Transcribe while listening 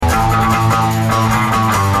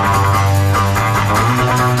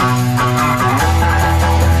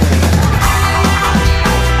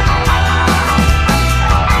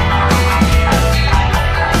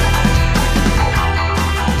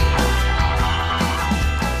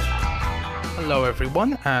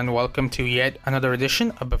everyone, and welcome to yet another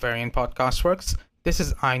edition of Bavarian Podcast Works. This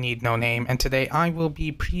is I Need No Name, and today I will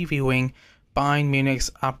be previewing Bayern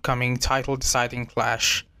Munich's upcoming title-deciding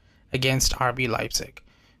clash against RB Leipzig.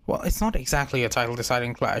 Well, it's not exactly a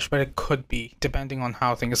title-deciding clash, but it could be, depending on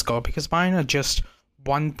how things go, because Bayern are just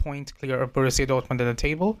 1 point clear of Borussia Dortmund in the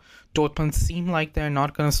table. Dortmund seem like they're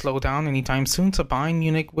not going to slow down anytime soon, so Bayern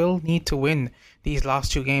Munich will need to win these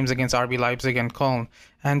last two games against RB Leipzig and Köln,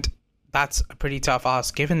 and that's a pretty tough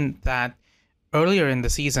ask, given that earlier in the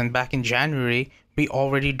season, back in January, we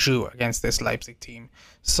already drew against this Leipzig team.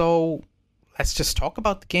 So let's just talk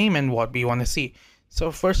about the game and what we want to see.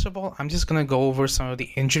 So first of all, I'm just going to go over some of the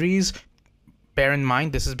injuries. Bear in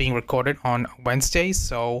mind, this is being recorded on Wednesday,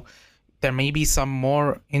 so there may be some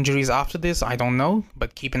more injuries after this, I don't know,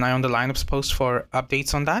 but keep an eye on the lineups post for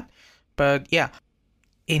updates on that. But yeah,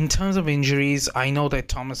 in terms of injuries, I know that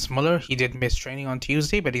Thomas Müller, he did miss training on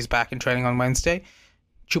Tuesday, but he's back in training on Wednesday.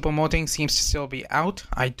 Choupo-Moting seems to still be out.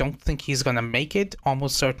 I don't think he's going to make it,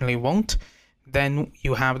 almost certainly won't. Then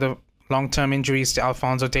you have the long-term injuries to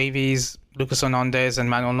Alphonso Davies, Lucas Hernandez, and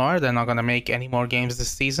Manuel Neuer. They're not going to make any more games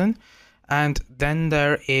this season. And then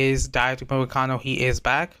there is Dayot Upamecano, he is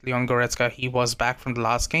back. Leon Goretzka, he was back from the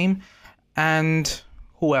last game. And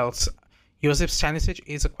who else? Josip Stanisic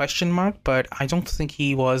is a question mark, but I don't think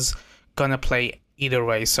he was going to play either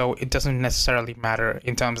way, so it doesn't necessarily matter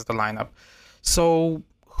in terms of the lineup. So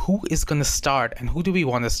who is going to start and who do we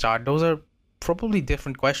want to start? Those are probably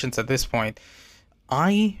different questions at this point.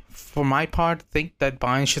 I, for my part, think that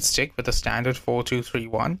Bayern should stick with the standard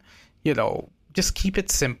 4-2-3-1. Just keep it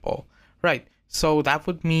simple. Right, so that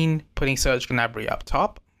would mean putting Serge Gnabry up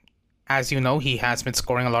top. As you know, he has been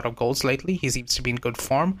scoring a lot of goals lately. He seems to be in good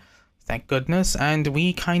form. Thank goodness, and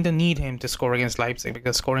we kind of need him to score against Leipzig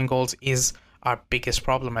because scoring goals is our biggest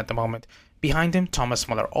problem at the moment. Behind him, Thomas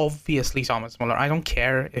Müller. Obviously, Thomas Müller. I don't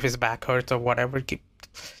care if his back hurts or whatever.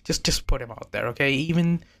 Just put him out there, okay?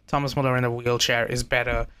 Even Thomas Müller in a wheelchair is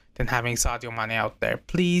better than having Sadio Mane out there.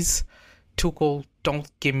 Please, Tuchel,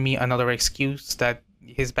 don't give me another excuse that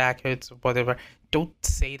his back hurts or whatever. Don't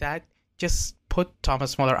say that. Just put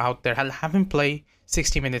Thomas Müller out there. Have him play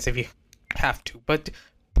 60 minutes if you have to, but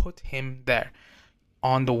put him there.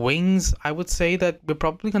 On the wings, I would say that we're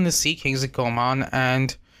probably going to see Kingsley Coman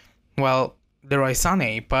and, well, Leroy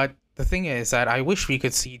Sané, but the thing is that I wish we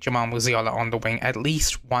could see Jamal Musiala on the wing at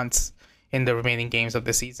least once in the remaining games of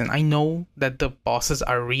the season. I know that the bosses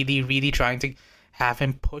are really, really trying to have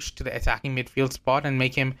him pushed to the attacking midfield spot and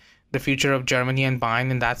make him the future of Germany and Bayern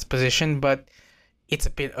in that position, but it's a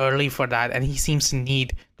bit early for that, and he seems to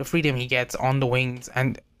need the freedom he gets on the wings,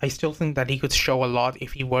 and I still think that he could show a lot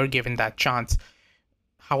if he were given that chance.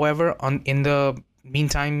 However, in the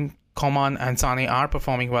meantime, Coman and Sané are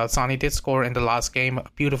performing well. Sané did score in the last game, a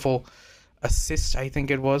beautiful assist, I think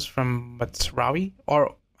it was, from Mazraoui,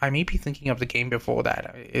 or I may be thinking of the game before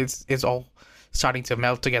that. It's all starting to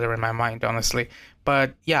melt together in my mind, honestly.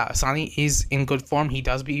 But yeah, Sané is in good form. He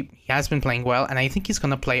has been playing well, and I think he's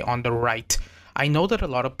going to play on the right. I know that a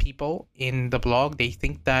lot of people in the blog, they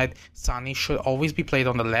think that Sané should always be played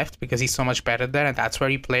on the left because he's so much better there, and that's where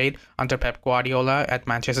he played under Pep Guardiola at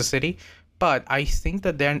Manchester City. But I think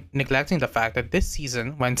that they're neglecting the fact that this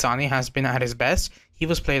season, when Sané has been at his best, he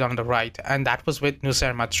was played on the right, and that was with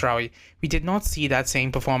Nusser Mazraoui. We did not see that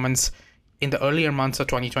same performance in the earlier months of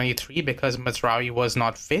 2023 because Mazraoui was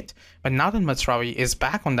not fit. But now that Mazraoui is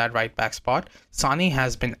back on that right back spot, Sané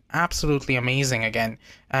has been absolutely amazing again.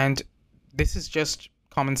 And this is just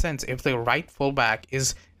common sense. If the right fullback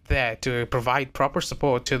is there to provide proper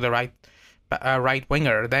support to the right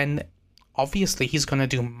winger, then obviously he's going to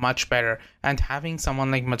do much better. And having someone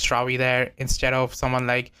like Mazraoui there instead of someone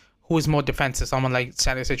like who is more defensive, someone like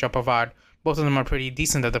Stanisic or Pavard, both of them are pretty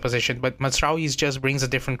decent at the position, but Mazraoui just brings a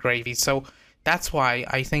different gravy. So that's why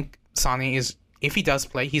I think Sané is, if he does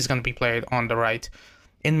play, he's going to be played on the right.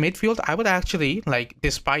 In midfield, I would actually,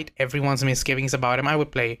 despite everyone's misgivings about him, I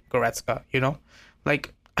would play Goretzka,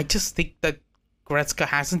 I just think that Goretzka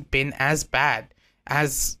hasn't been as bad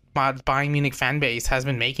as Bayern Munich fan base has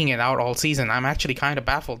been making it out all season. I'm actually kind of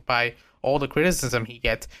baffled by all the criticism he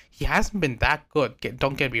gets. He hasn't been that good,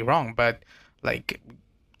 don't get me wrong, but,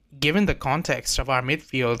 given the context of our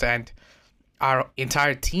midfield and our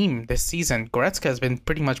entire team this season, Goretzka has been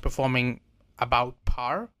pretty much performing about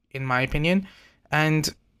par, in my opinion.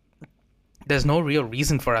 And there's no real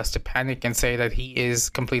reason for us to panic and say that he is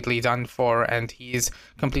completely done for and he is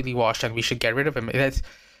completely washed and we should get rid of him. It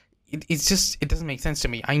doesn't make sense to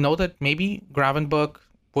me. I know that maybe Gravenberch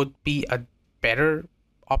would be a better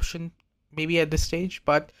option maybe at this stage,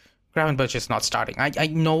 but Gravenberch is not starting. I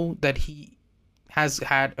know that he has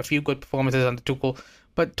had a few good performances under Tuchel,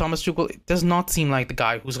 but Thomas Tuchel does not seem like the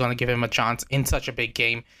guy who's going to give him a chance in such a big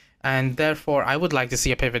game. And therefore, I would like to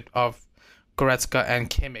see a pivot of Goretzka and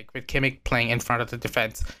Kimmich, with Kimmich playing in front of the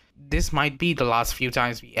defense. This might be the last few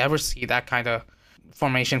times we ever see that kind of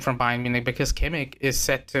formation from Bayern Munich, because Kimmich is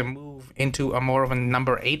set to move into a more of a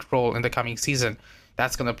number 8 role in the coming season.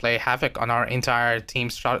 That's going to play havoc on our entire team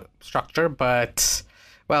structure, but,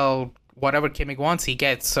 well, whatever Kimmich wants, he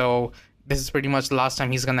gets. So this is pretty much the last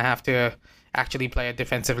time he's going to have to actually play a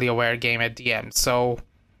defensively aware game at DM. So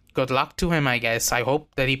good luck to him, I guess. I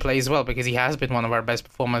hope that he plays well, because he has been one of our best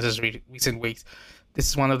performers recent weeks. This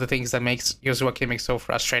is one of the things that makes Joshua Kimmich so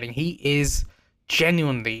frustrating. He is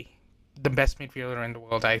genuinely the best midfielder in the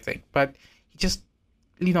world, I think. But he just,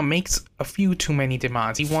 makes a few too many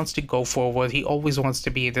demands. He wants to go forward. He always wants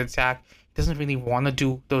to be in the attack. He doesn't really want to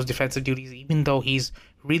do those defensive duties, even though he's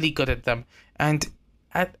really good at them. And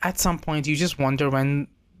at some point, you just wonder when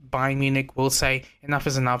Bayern Munich will say, enough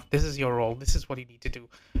is enough. This is your role. This is what you need to do.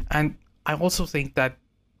 And I also think that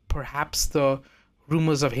perhaps the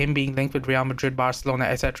rumors of him being linked with Real Madrid, Barcelona,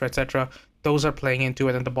 etc., those are playing into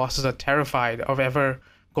it, and the bosses are terrified of ever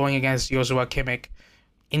going against Joshua Kimmich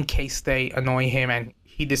in case they annoy him and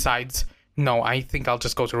he decides, no, I think I'll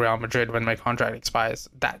just go to Real Madrid when my contract expires.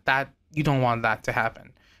 That you don't want that to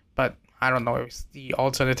happen. But I don't know if the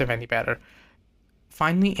alternative any better.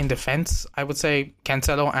 Finally, in defense, I would say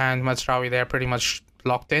Cancelo and Mazraoui, they're pretty much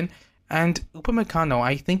locked in. And Upamecano,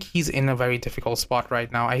 I think he's in a very difficult spot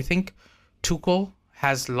right now. I think Tuchel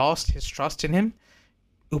has lost his trust in him.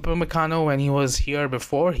 Upamecano, when he was here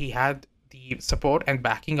before, he had the support and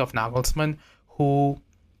backing of Nagelsmann, who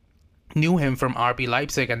knew him from RB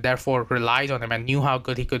Leipzig and therefore relied on him and knew how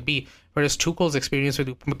good he could be. Whereas Tuchel's experience with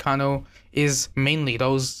Upamecano is mainly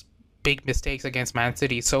those big mistakes against Man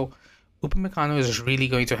City. So Upamecano is really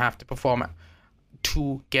going to have to perform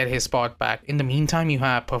to get his spot back. In the meantime, you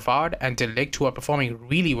have Pavard and De Ligt, who are performing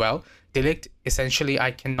really well. De Ligt, essentially,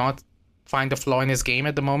 I cannot find a flaw in his game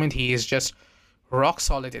at the moment. He is just rock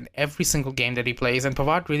solid in every single game that he plays, and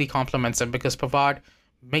Pavard really complements him, because Pavard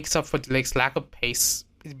makes up for De Ligt's lack of pace,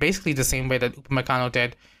 basically the same way that Upamecano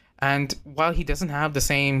did. And while he doesn't have the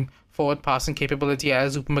same forward passing capability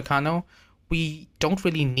as Upamecano, we don't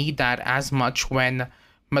really need that as much when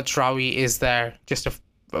Mazraoui is there just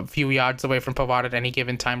a few yards away from Pavard at any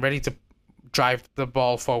given time, ready to drive the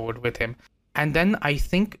ball forward with him. And then I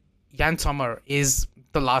think Jan Sommer is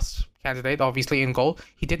the last candidate, obviously, in goal.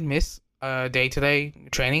 He did miss day-to-day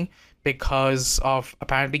training because of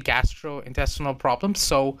apparently gastrointestinal problems,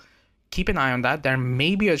 so keep an eye on that. There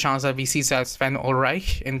may be a chance that we see Sven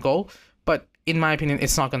Ulreich in goal, but in my opinion,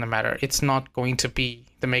 it's not going to matter. It's not going to be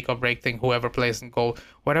the make or break thing, whoever plays in goal.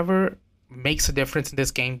 Whatever makes a difference in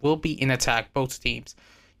this game will be in attack, both teams.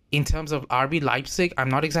 In terms of RB Leipzig, I'm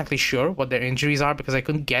not exactly sure what their injuries are, because I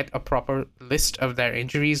couldn't get a proper list of their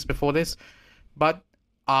injuries before this, but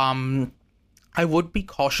I would be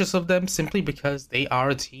cautious of them simply because they are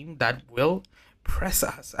a team that will press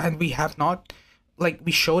us, and we have not,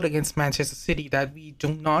 we showed against Manchester City that we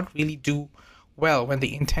do not really do well when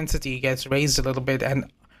the intensity gets raised a little bit and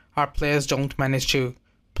our players don't manage to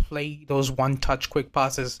play those one-touch quick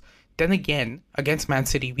passes. Then again, against Man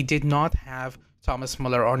City, we did not have Thomas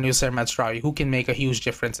Muller or Nusser Mazraoui, who can make a huge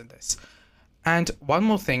difference in this. And one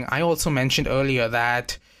more thing, I also mentioned earlier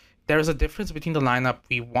that there is a difference between the lineup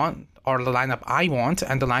we want, or the lineup I want,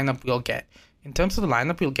 and the lineup we'll get. In terms of the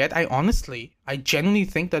lineup we'll get, I genuinely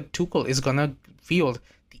think that Tuchel is going to field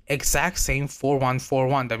the exact same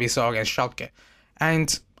 4-1-4-1 that we saw against Schalke.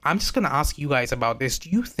 And I'm just going to ask you guys about this. Do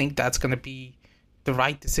you think that's going to be the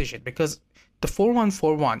right decision? Because the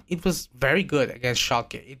 4-1-4-1, it was very good against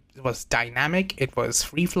Schalke. It was dynamic, it was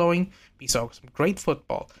free-flowing, we saw some great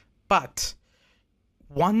football. But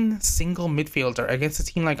one single midfielder against a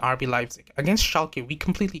team like RB Leipzig, against Schalke, we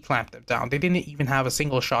completely clamped them down. They didn't even have a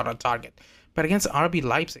single shot on target. But against RB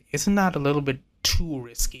Leipzig, isn't that a little bit too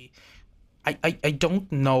risky? I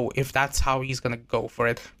don't know if that's how he's going to go for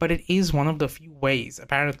it, but it is one of the few ways,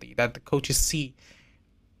 apparently, that the coaches see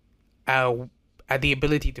at the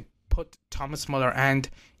ability to put Thomas Muller and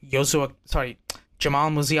Jamal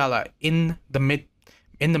Musiala in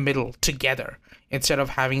the middle together, instead of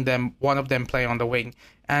having one of them play on the wing.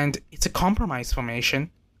 And it's a compromise formation,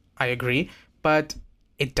 I agree, but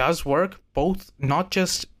it does work. Both, not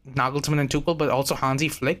just Nagelsmann and Tuchel, but also Hansi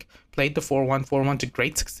Flick played the 4-1-4-1 to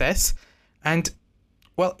great success. And,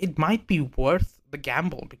 well, it might be worth the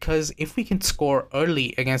gamble, because if we can score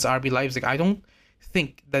early against RB Leipzig, I don't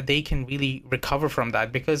think that they can really recover from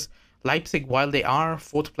that, because Leipzig, while they are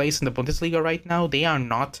 4th place in the Bundesliga right now, they are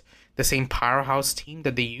not the same powerhouse team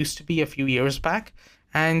that they used to be a few years back.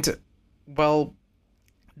 And, well,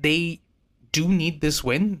 they do need this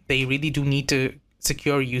win. They really do need to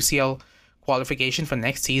secure UCL qualification for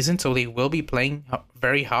next season, so they will be playing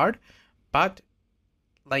very hard. But,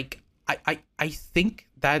 like, I think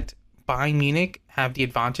that Bayern Munich have the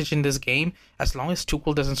advantage in this game as long as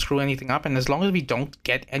Tuchel doesn't screw anything up and as long as we don't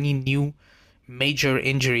get any new major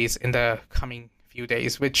injuries in the coming few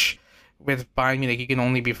days, which with Bayern Munich you can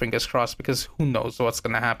only be fingers crossed because who knows what's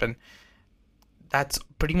going to happen. That's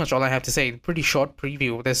pretty much all I have to say. Pretty short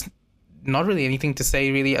preview. There's not really anything to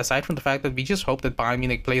say really aside from the fact that we just hope that Bayern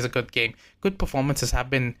Munich plays a good game. Good performances have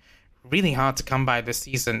been really hard to come by this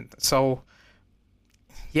season. So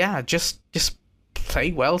yeah, just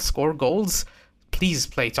play well, score goals. Please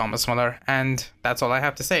play Thomas Muller. And that's all I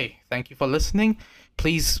have to say. Thank you for listening.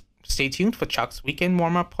 Please stay tuned for Chuck's Weekend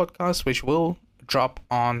Warm-Up podcast, which will drop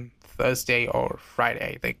on Thursday or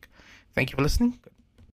Friday, I think. Thank you for listening.